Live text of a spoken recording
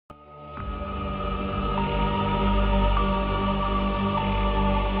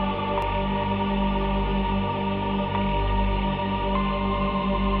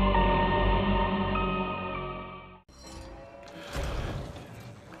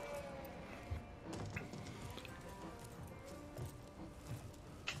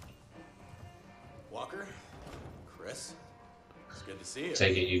to see you.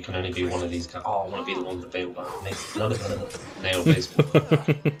 Take it you can only be one of these guys. Oh, I want to be the one that bailed out. Nail baseball.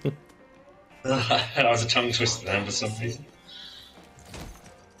 That was a tongue twister then for some reason.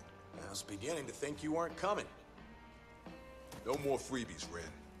 I was beginning to think you weren't coming. No more freebies, Red.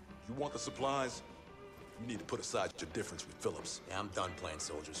 You want the supplies? You need to put aside your difference with Phillips. Yeah, I'm done playing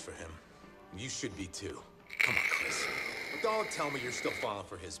soldiers for him. You should be too. Come on, Chris. But don't tell me you're still falling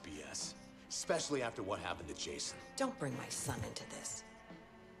for his BS. Especially after what happened to Jason. Don't bring my son into this.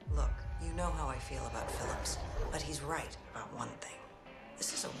 Look, you know how I feel about Phillips, but he's right about one thing.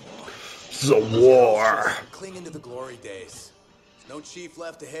 This is a war. This is a war. Clinging to the glory days. There's no chief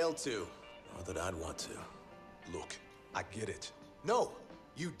left to hail to. Not that I'd want to. Look, I get it. No,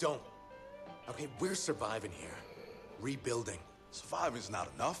 you don't. Okay, we're surviving here. Rebuilding. Surviving's not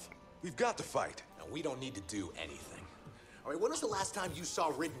enough. We've got to fight. Now, we don't need to do anything. All right, when was the last time you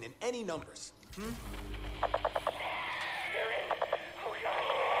saw written in any numbers?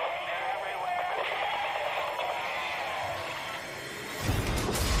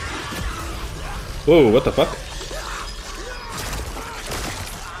 Whoa, what the fuck?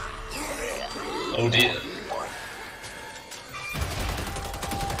 Oh dear.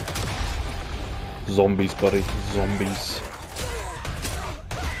 Zombies, buddy. Zombies.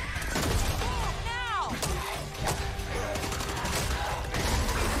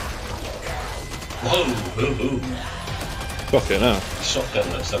 Whoa, whoa, whoa. Fucking hell. Shotgun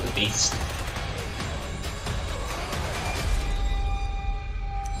looks like a beast.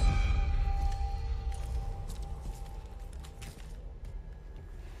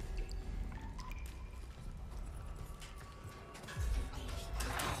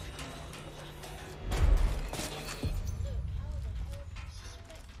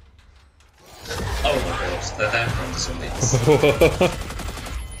 Oh my god, they're down from zombies.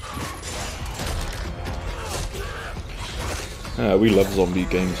 We love zombie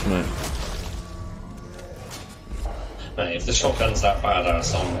games, mate. Mate, if the shotgun's that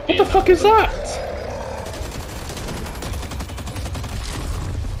badass, I'm What the fuck is that?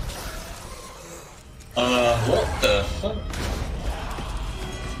 What the fuck?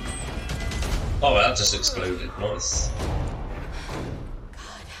 Oh, that just exploded. Nice.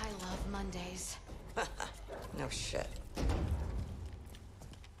 God, I love Mondays. No shit.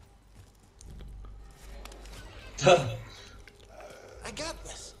 I got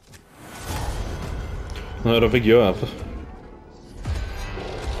this. No, I don't think you have.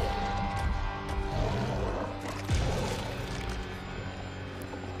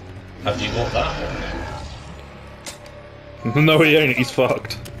 Have you got that one? No, he ain't. He's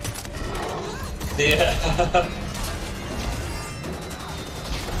fucked. Yeah.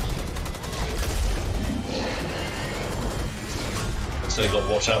 So you got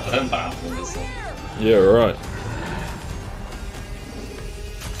to watch out for them battles. Yeah, right.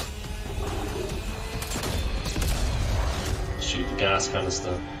 Shoot the gas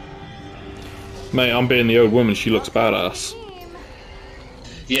canister. Mate, I'm being the old woman. She looks badass.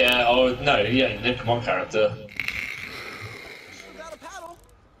 Yeah, oh no, yeah, the Pokemon character.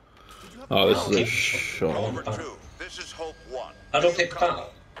 Oh, this is a shot. Over 2, this is Hope 1. I don't pick that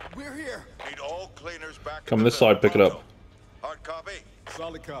up. We're here. Need all cleaners back. Come in this the side, pick it up. Hard copy.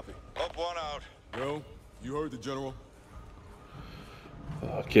 Solid copy. Hope 1 out. Well, you heard the general.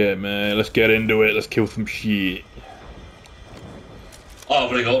 Fuck it, man. Let's get into it. Let's kill some shit. Oh, I've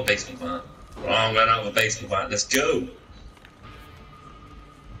already got a baseball bat. Oh, I'm going out with a baseball bat. Let's go.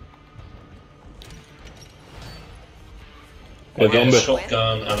 Yeah, I'll get a zombie.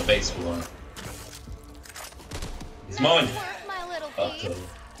 shotgun and a baseball bat. It's mine. My little Fuck thief. them.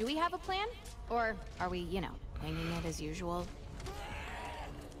 Do we have a plan? Or are we, you know, winging it as usual?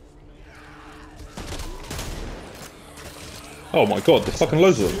 Oh my god, there's fucking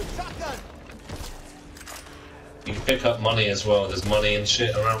loads of them. You can pick up money as well. There's money and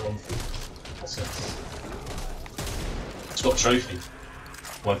shit around them. What's this? It's got a trophy.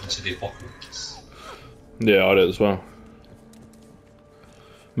 Welcome to the apocalypse. Yeah, I did as well.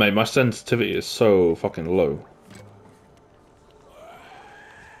 Mate, my sensitivity is so fucking low.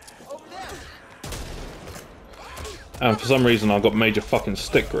 And for some reason, I've got major fucking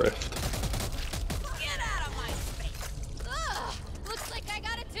stick drift. Get out of my face! Ugh! Looks like I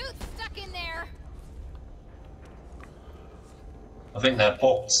got a tooth stuck in there. I think they're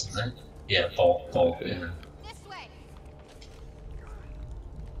pots, isn't it? Yeah, pot, yeah. This way.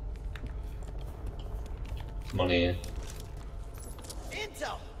 Money in.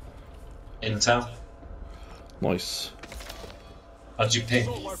 Intel. Intel. Nice. How'd you ping?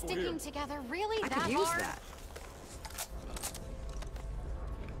 These sticking together really I that could use hard? that.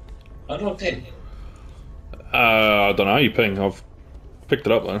 How do I ping? I don't know how you ping. I've Picked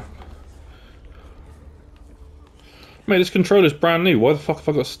it up though. Mate, this controller's brand new. Why the fuck have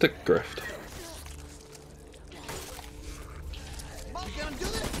I got stick drift?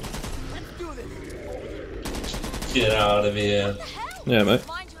 Get out of here. Yeah, mate.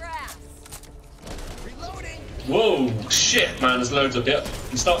 Mind your ass. Whoa, shit, man, there's loads up here.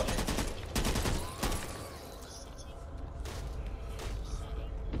 You stop.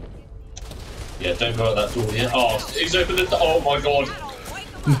 Yeah, don't go out that door yet. Oh, he's opened the door. Oh my god.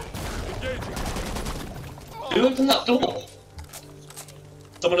 Who opened that door?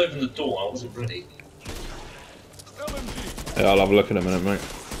 Someone opened the door, I wasn't ready. Yeah, I'll have a look in a minute, mate.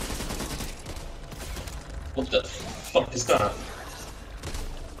 What the fuck is that?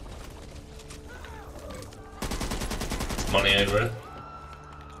 Money over it.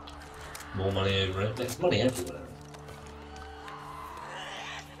 More money over it. There's money everywhere.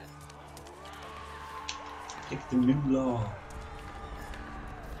 Pick the moolah.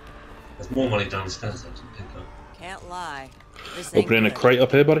 There's more money downstairs I didn't pick up. Can't lie. This ain't Opening a good. crate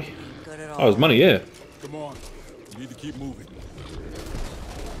up here, buddy. Good at Oh, all. there's money here. Come on. We need to keep moving.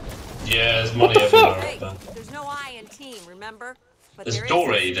 Yeah, there's money the fuck? everywhere. Hey, Up there. there's no I in team, remember? But There's there a is door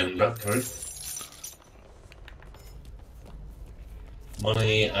some raid in Redcode.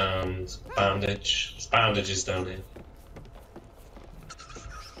 Money and bandage. There's bandages down here.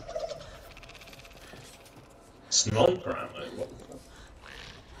 Sniper ammo. What the fuck?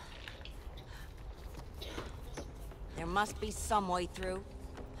 There must be some way through.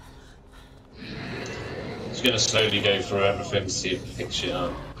 Just gonna slowly go through everything to see if it picks shit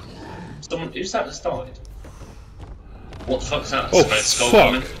up. Someone, who's that that's died? What the fuck's that? Oh, Red skull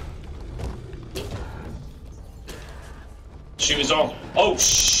fuck. coming. Shoot his arm. Oh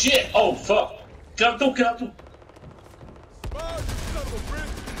shit! Oh fuck! Get out the door, get out the door. I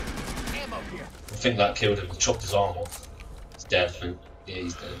think that killed him. Chopped his arm off. He's dead, I think. Yeah,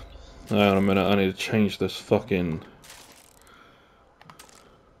 he's dead. Hang on a minute, I need to change this fucking...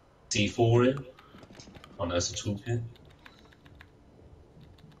 C4 in. Oh no, it's a toolkit.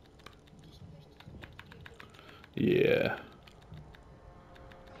 Yeah.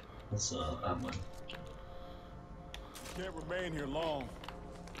 What's ammo? Can't remain here long.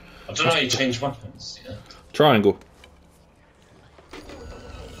 I don't know how you change weapons, yeah. Triangle.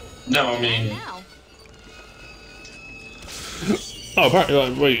 No, I mean... Now. Oh, apparently,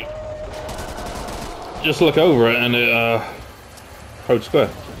 like, wait. Just look over it and it, hold square.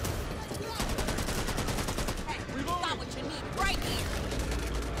 Got what you need right here.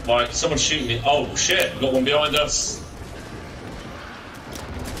 Right, someone's shooting me. Oh shit, got one behind us.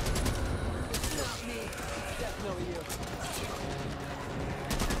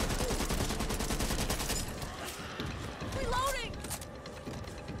 Reloading.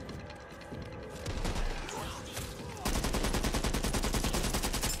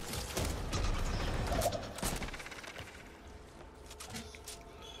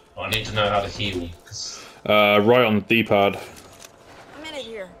 I need to know how to heal. 'Cause Right on the D-pad. A minute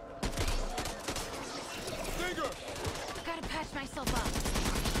here. Gotta patch myself up.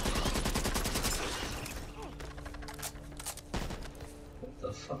 what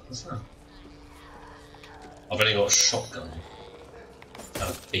the fuck was that? I've only got a shotgun. And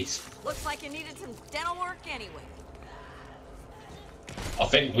a beast. Looks like you needed some dental work anyway. I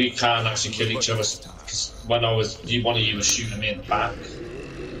think we can actually kill each other because when I was, one of you was shooting me in the back.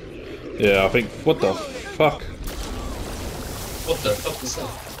 Yeah, I think... What the fuck? What the fuck was that?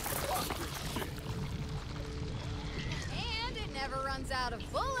 And it never runs out of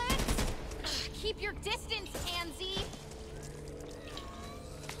bullets. Keep your distance, Tansy.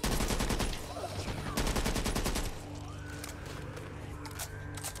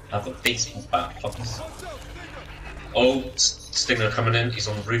 I've got baseball bat, fuckers. Oh, Stinger coming in. He's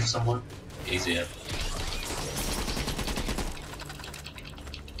on the roof somewhere. He's here.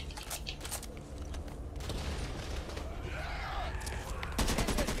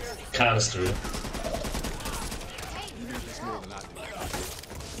 Canister.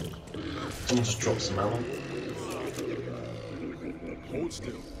 Someone just dropped some ammo. Hold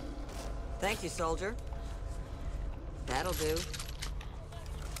still. Thank you, soldier. That'll do.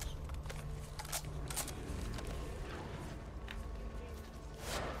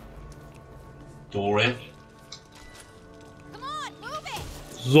 Door in. Come on, move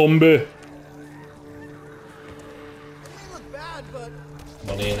it. Zombie.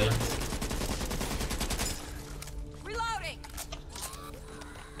 Money in there. Reloading.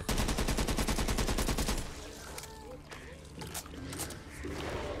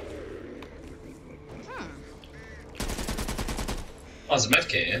 Oh, there's a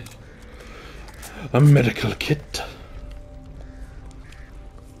medkit here. A medical kit.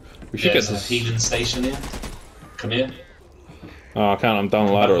 We should get to to the healing station here. Come here. Oh, I can't. I'm down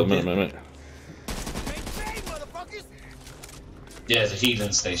the ladder at the minute, mate. Yeah, there's a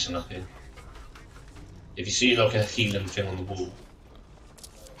healing station up here. If you see like a healing thing on the wall.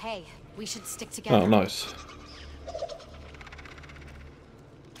 Hey, we should stick together. Oh, nice.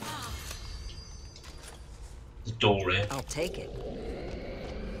 The door here. I'll take it.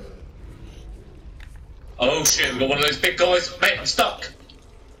 Oh shit, we got one of those big guys. Mate, I'm stuck.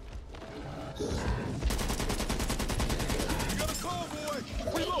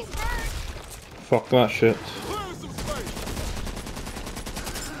 Fuck that shit.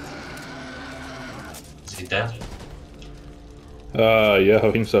 Is he dead? Yeah,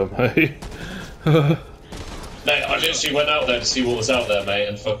 I think so, mate. Mate, I literally went out there to see what was out there, mate,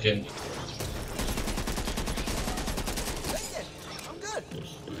 and fucking...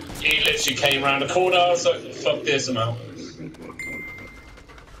 He literally came around the corner, I was like, fuck this, I'm out.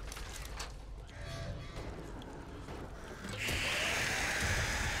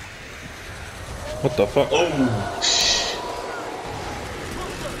 What the fuck? Oh!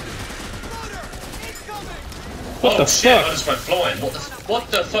 What the shit, fuck? I just went flying. What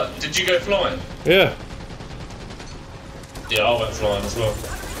the fuck? Did you go flying? Yeah. Yeah, I went flying as well.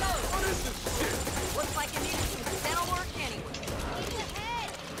 Looks like you needed some dental work anyway.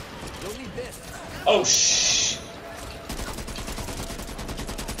 Oh shh!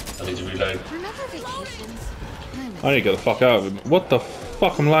 I need to reload. Remember vacations? I need to get the fuck out of it. What the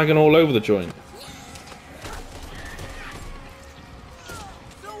fuck? I'm lagging all over the joint.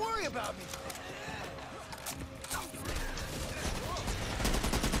 Don't worry about me.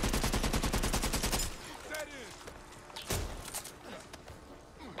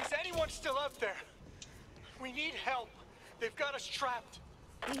 Is anyone still out there? We need help. They've got us trapped.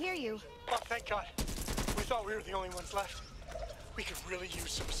 We hear you. Oh, thank God. We thought we were the only ones left. We could really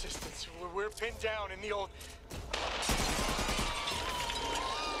use some assistance. We're pinned down in the old...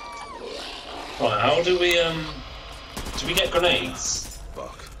 Right, how do we get grenades?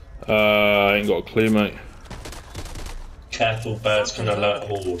 Fuck. I ain't got a clue, mate. Careful, birds can alert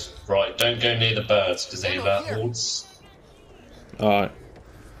horde. Right, don't go near the birds because they alert hordes. Alright.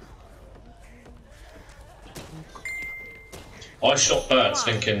 I shot birds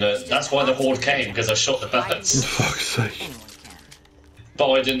thinking that that's why the horde came, because I shot the birds. For fuck's sake.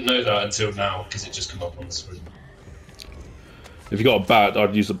 But I didn't know that until now because it just came up on the screen. If you got a bat,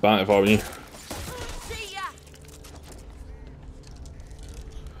 I'd use a bat if I were you. See ya.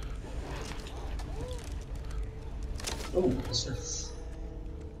 Oh, what's this?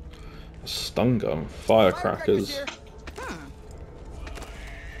 A stun gun, firecrackers.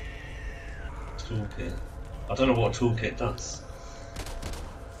 Toolkit. I don't know what a toolkit does.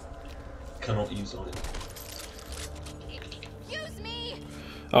 Cannot use on it. Use me.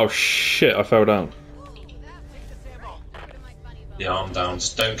 Oh shit, I fell down. Yeah, I'm down.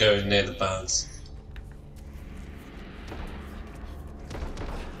 Just don't go near the birds.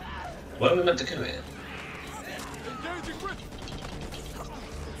 Where are we meant to go here? Let's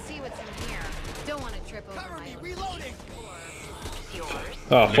see what's in here. Don't want to trip over my Reloading.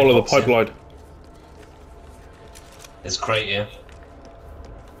 Ah, follow the pipeline. There's a crate here.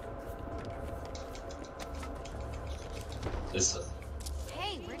 There's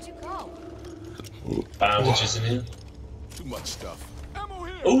Hey, where'd you go? bandages in here. Too much stuff.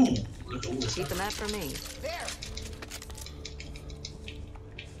 Ooh! Keep the map for me.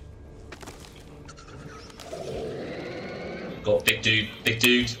 Got a big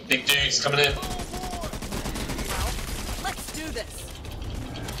dude's coming in. Let's do this.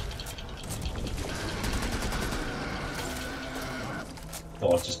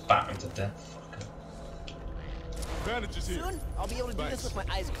 Oh, I just bat him to death. Fucker. Bandages here. Soon, I'll be able to do this with my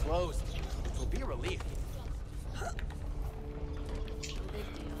eyes closed. It'll be a relief.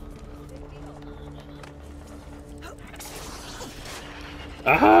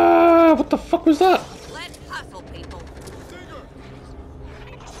 Ah, what the fuck was that? Let's hustle, people.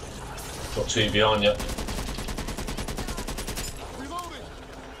 Got two behind you.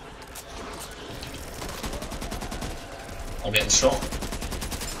 I'm getting shot.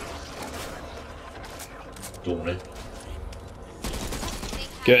 Dawning.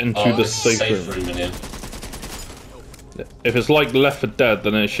 Get into the safe room. in here. If it's like Left 4 Dead,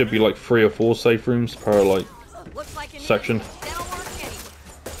 then it should be like 3 or 4 safe rooms per like Looks like you need section. some dental work anyway.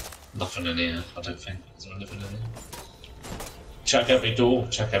 Nothing in here, I don't think. Is there anything in here? Check every door,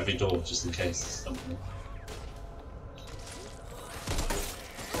 just in case there's something.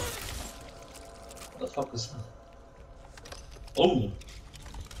 What the fuck is that? Oh!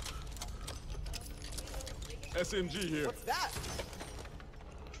 SMG here. What's that?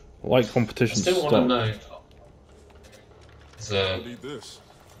 Like competition I still stop. want to know. There's I a need this.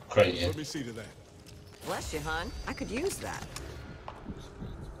 crate here. Let me see to that. Bless you, hon. I could use that.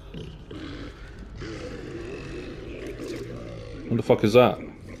 What the fuck is that?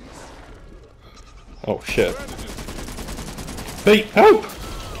 Oh shit. Pete, help!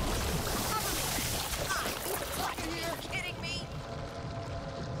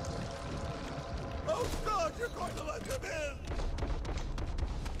 Oh God, you're going to let them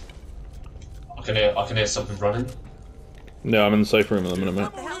in! I can hear something running. Yeah, I'm in the safe room at the minute, mate.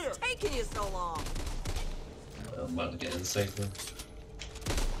 What the hell's taking you so long? I'm about to get in the safe room.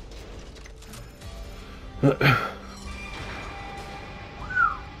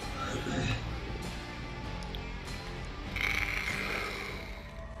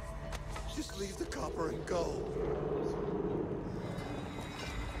 Just leave the copper and go.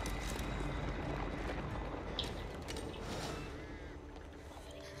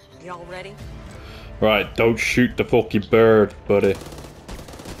 Y'all ready? Right, don't shoot the fucking bird, buddy.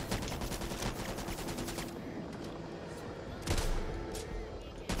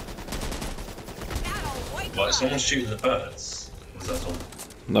 What, is someone shooting the birds? Or is that someone?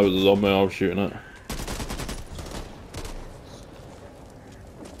 That was a zombie I was shooting at.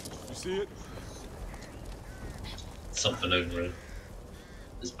 You see it? Something over here.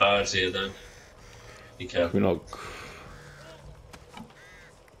 There's birds here though. Be careful. We're not.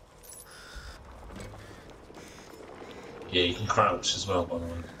 Yeah, you can crouch as well, by the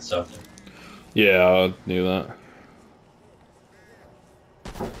way. So, Yeah, I knew that.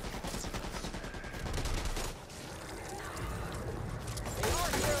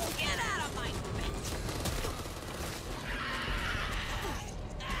 Get out of my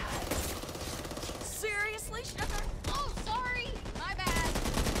Seriously, sugar? Oh, sorry. My bad.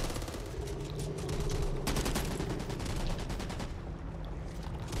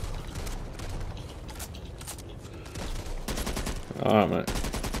 Alright, mate.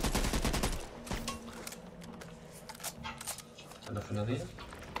 nothing in here?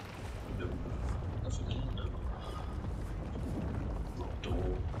 No. Nothing in here? No. Locked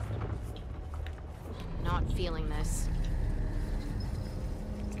door. Not feeling this.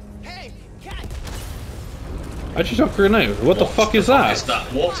 Hey, cat! I just shot a grenade. What the fuck is that?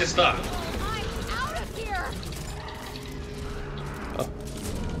 What is that? I'm out of here.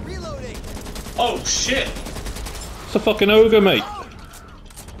 Reloading! Oh shit! It's a fucking ogre, mate.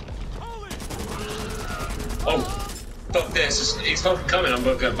 Oh, fuck this! He's not coming. I'm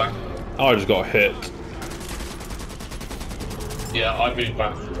gonna go back. I just got hit. Yeah, I moved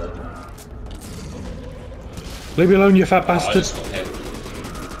back from there. Leave me alone, you fat I bastard. just got hit.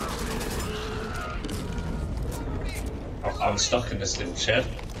 I'm stuck in this little shed.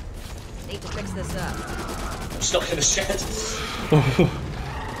 Need to fix this up. I'm stuck in a shed.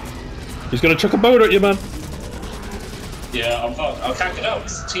 He's gonna chuck a boat at you, man. Yeah, I'm fucked. I can't get out.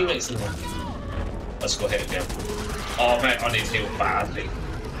 It's teammates in there. Let's go hit again. Oh mate, I need to heal badly.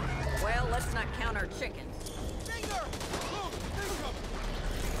 Well, let's not count our chickens.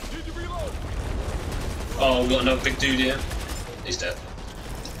 Oh, we got another big dude here. He's dead.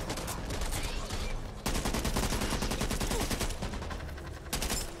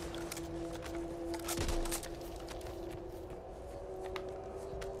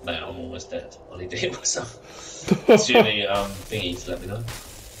 Mate, I'm almost dead. I need to hit myself. It's the only thingy to let me know.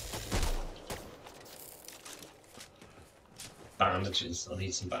 Bandages. I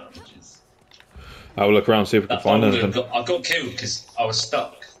need some bandages. I will look around, see if we can find anything. I got killed because I was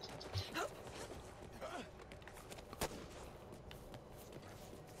stuck.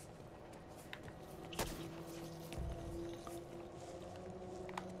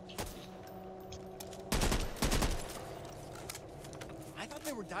 I thought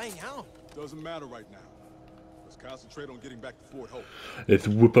they were dying out. Doesn't matter right now. Let's concentrate on getting back to Fort Hope. Let's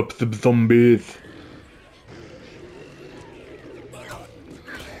whip up some zombies.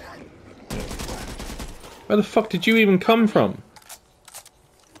 Where the fuck did you even come from?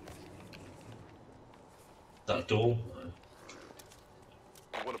 That door.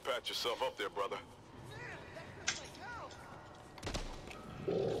 You want to patch yourself up there, brother?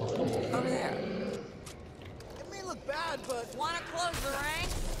 Over there. It may look bad, but Wanna close the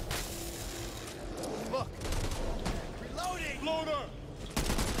ranks? look. Reloading! Loader!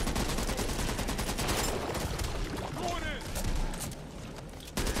 Going in!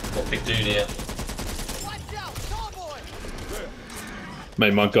 Got a big dude here. Watch out, tall boy!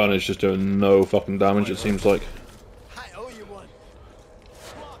 Mate, my gun is just doing no fucking damage, it seems like. I owe you one.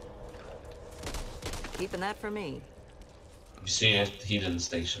 Keeping that for me. If you see a healing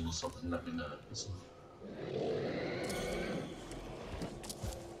station or something, let me know.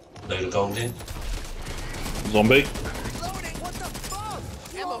 Load of gold in. Zombie. What the fuck?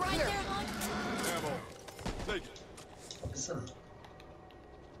 Ammo right there. Ammo. Take it. What is that?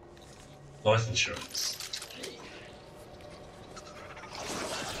 Life insurance.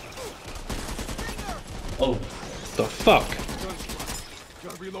 Oh, The fuck?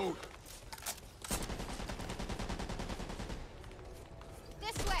 Gotta reload.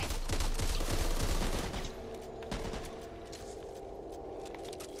 This way.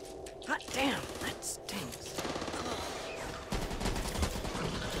 Hot damn, that stinks.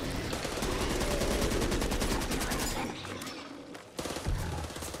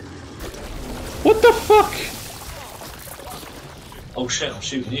 What the fuck? oh shit! I'm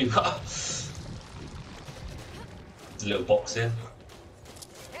shooting you. There's a little box here.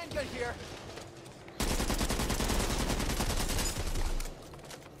 Handgun here.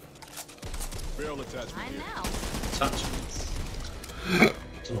 Barrel attachment I here. know. Attachments.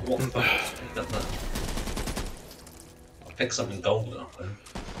 Don't know what the fuck I picked up that. I picked something golden up there.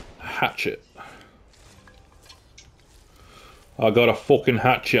 Hatchet. I got a fucking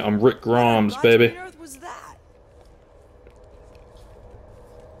hatchet. I'm Rick Grimes, What baby. on earth was that?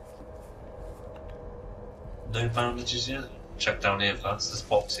 No bandages yet? Check down here first. There's a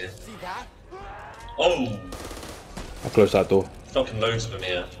box here. See that? Oh! I'll close that door. Fucking loads of them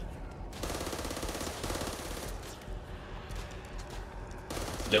here.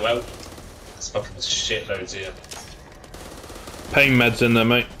 No out. There's fucking shitloads here. Pain meds in there,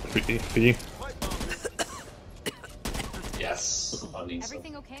 mate. For you. Yes, I need some.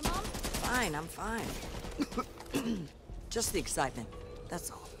 Everything okay, Mom? Fine, I'm fine. Just the excitement,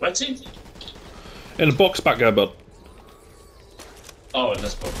 that's all. Where's he? In the box back there, bud. Oh, in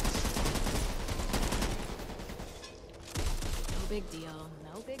this box. No big deal.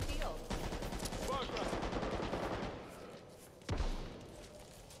 No big deal.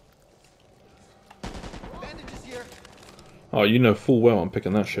 Bandages here. Oh, you know full well I'm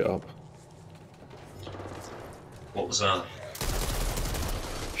picking that shit up. What was that?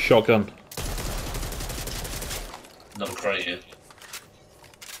 Shotgun. Another crate here.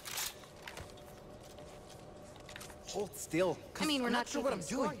 Hold still. I mean, we're I'm not sure what I'm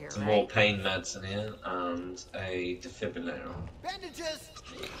keeping score doing. here, Some right? more pain meds in here and a defibrillator. Bandages.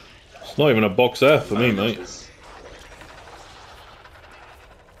 It's not even a box there for me, mate.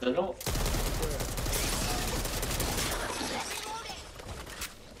 They're not.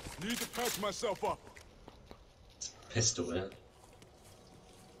 Need to patch myself up. Pistol here.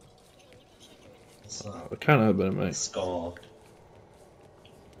 What's that? I can't open it, mate. Scar.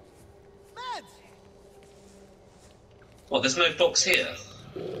 Meds. What, there's no box here?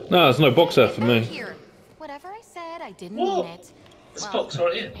 No, there's no box there for me. Here. Whatever I said, I didn't What? mean it. There's Well, box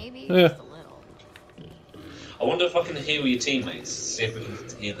right here. Maybe Yeah. just a little. I wonder if I can heal your teammates. See if we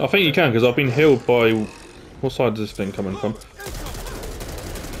can heal them. I think you can, because I've been healed by... What side is this thing coming from?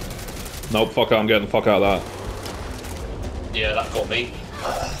 Nope, fuck it, I'm getting the fuck out of that. Yeah, that got me.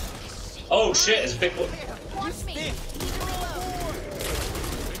 Oh shit, there's a big one. Watch me.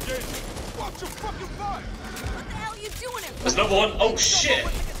 Watch your fucking fire. What the hell are you doing it There's another one. Oh shit.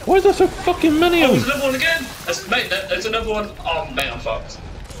 Why is there so fucking many Oh, of there's them? another one again. Mate, there's another one. Oh, mate, I'm fucked.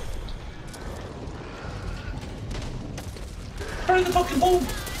 Hurry the fucking ball.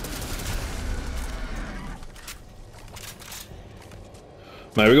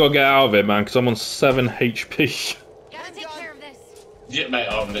 Mate, we gotta get out of it, man, because I'm on 7 HP. Gotta take care of this. Yeah, mate,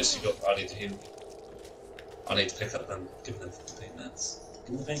 I've literally got. I need to heal. I need to pick up them. Give them the pain meds.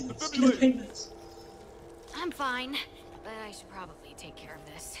 Give them the pain meds. Give them the pain meds. I'm fine, but I should probably take care of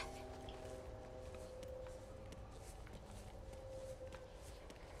this.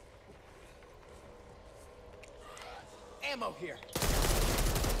 Ammo here.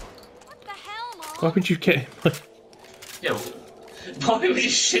 What the hell, Mom? Why would you get him? Yeah, why were you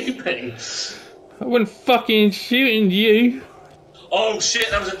shooting? I wasn't fucking shooting you. Oh shit,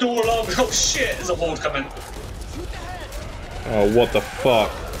 there was a door alarm. Oh shit, there's a horde coming. Oh, what the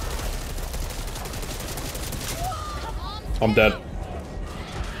fuck? I'm dead.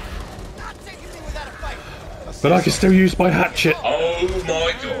 Not taking me without a fight. But I can still use my hatchet. Oh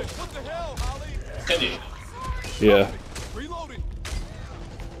my god. What the hell, Holly? Can you? Yeah. Reloading.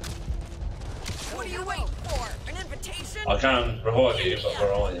 What are you waiting for? An invitation? I can revive you, but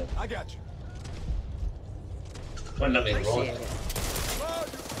where are you? I got you. Won't let me Appreciate revive. it. Oh,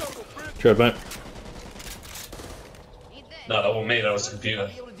 you son of a bitch. Good, mate. Need this. No, that wasn't me, that was the computer.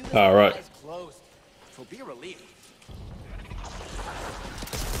 Be able to do this All right. with eyes closed. So be a relief.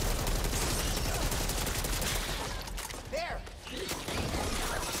 There.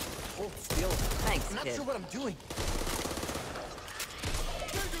 Hold still. Thanks, I'm not kid. sure what I'm doing.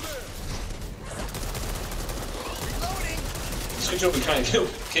 Take it there. good job we can't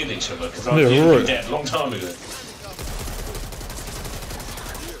kill each other, because I Yeah, would right. be dead a long time ago.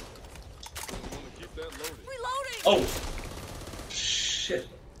 Oh! Shit.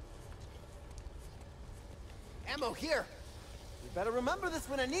 Ammo here. You better remember this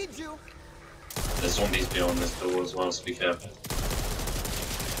when I need you. There's zombies beyond this door as well, so be careful.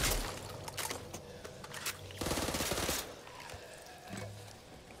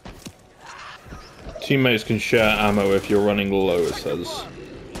 Teammates can share ammo if you're running low, it says.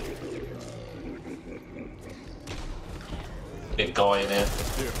 Big guy in here.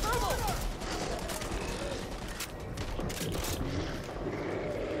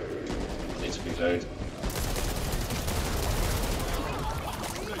 Need to reload.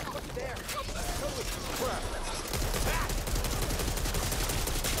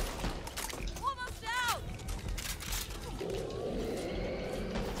 Almost out.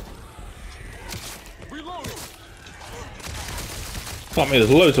 Fuck me,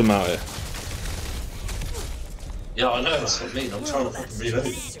 there's loads of them out here. Yeah, I know, that's what I mean. I'm trying to fucking reload.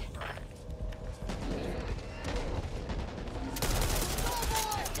 Looks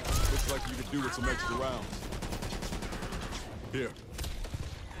like you could do with some extra rounds. Here.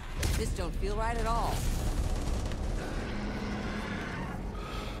 This don't feel right at all.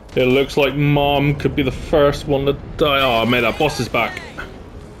 It looks like Mom could be the first one to die. Oh, mate, that boss is back.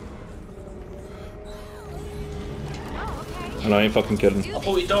 And I ain't fucking kidding. I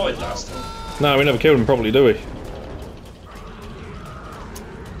thought he died last time. No, we never killed him properly, do we?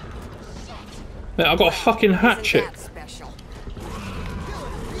 Mate, I got a fucking hatchet. Isn't that special?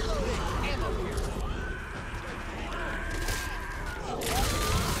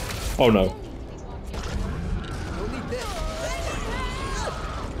 Oh no.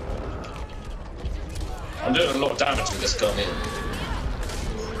 I'm doing a lot of damage with this gun here.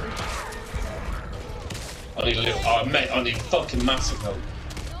 I need a little. Oh, mate, I need fucking massive help.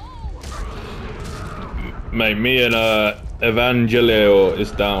 Mate, me and Evangelio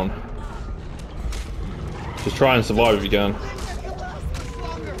is down. Just try and survive if you can.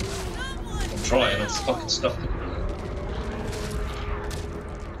 I'm trying, I'm fucking stuck.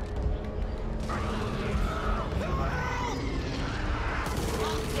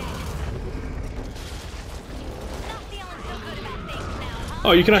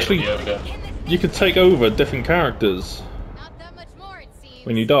 Oh, you can actually, Yeah, okay. you can take over different characters Not that much more, it seems.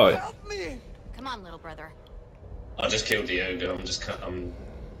 when you die. Come on, little brother. I just killed the ogre. I'm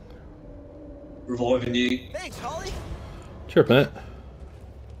reviving you. Thanks, Holly. Sure, mate.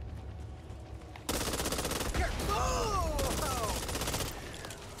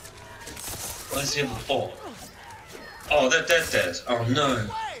 Where's the other bot? Oh, they're dead. Oh no.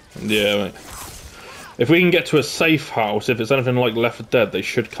 Yeah, mate. If we can get to a safe house, if it's anything like Left 4 Dead, they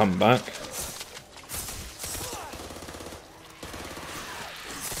should come back.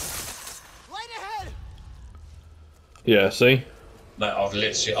 Right ahead. Yeah, see? Mate, I've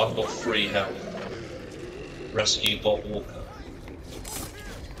got 3 health. Rescue bot walker.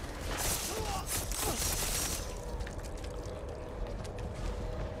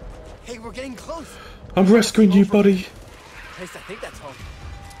 Hey, we're getting close. I'm rescuing you, buddy. At least I think that's home.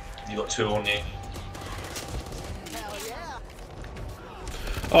 You got 2 on you. Hell yeah.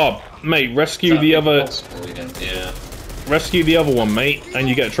 Oh, mate, rescue the other, Yeah. rescue the other one, mate, and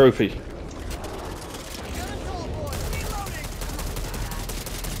you get a trophy.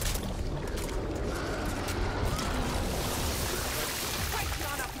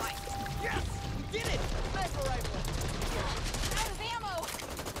 Yes, we did it. Sniper rifle. Out of ammo.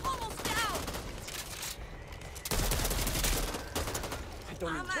 Almost out. I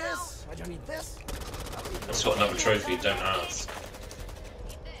don't need this. I don't need this. I've got another trophy, don't ask.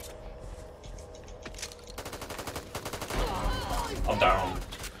 I'm down.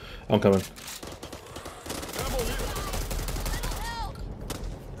 I'm coming.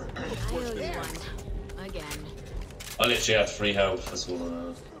 Again. I literally had 3 health, that's all I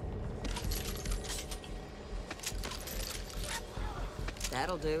know.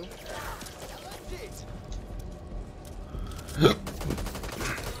 That'll do.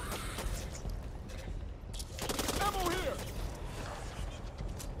 Ammo here.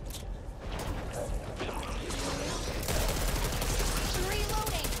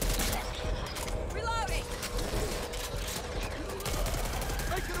 Reloading. Reloading.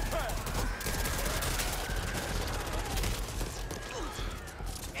 Make it a pass.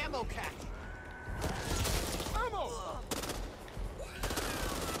 Ammo cat. Ammo.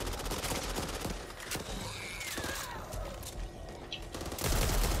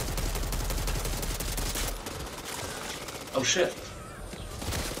 Oh shit.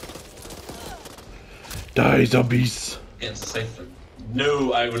 Die, zombies. Yeah, into the safe room?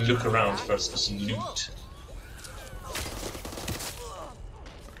 No, I will look around first for some loot.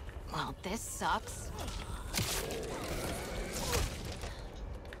 Well, this sucks.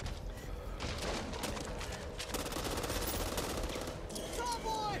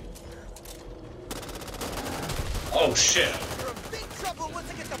 Oh shit! You're in big trouble once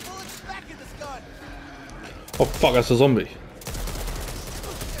I get the bullets back in this gun. Oh fuck, that's a zombie.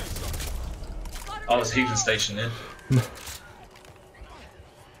 Oh, it's a healing station here.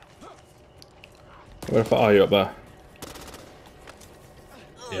 Where the fuck are you up there?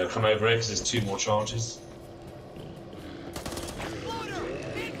 Yeah, come over here because there's 2 more charges.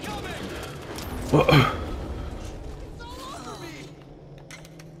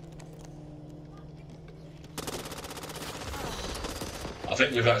 I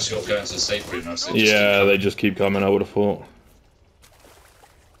think we've actually got to go into the safe room now. So Yeah, they just keep coming, I would have thought.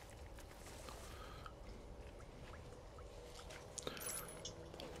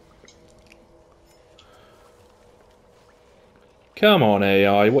 Come on,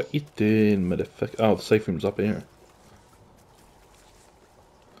 AI, what you doing, motherfucker? Oh, the safe room's up here.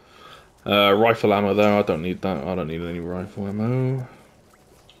 Rifle ammo there, I don't need that. I don't need any rifle ammo.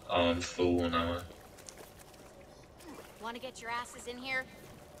 I'm full now. Want to get your asses in here?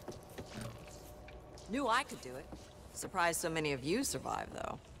 Knew I could do it. Surprised so many of you survived,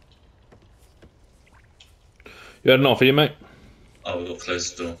 though. You had enough for you, mate? Oh, we've got to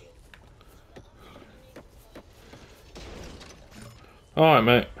close the door. Alright,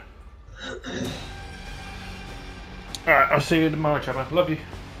 mate. Alright, I'll see you tomorrow, Chapman. Love you.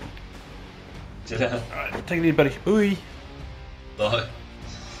 Yeah. Alright, take it easy, buddy. Bye. Bye.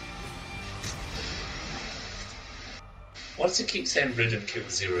 Why does it keep saying Ridden kill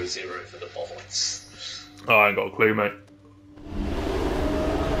 0-0 for the bots? Oh, I ain't got a clue, mate.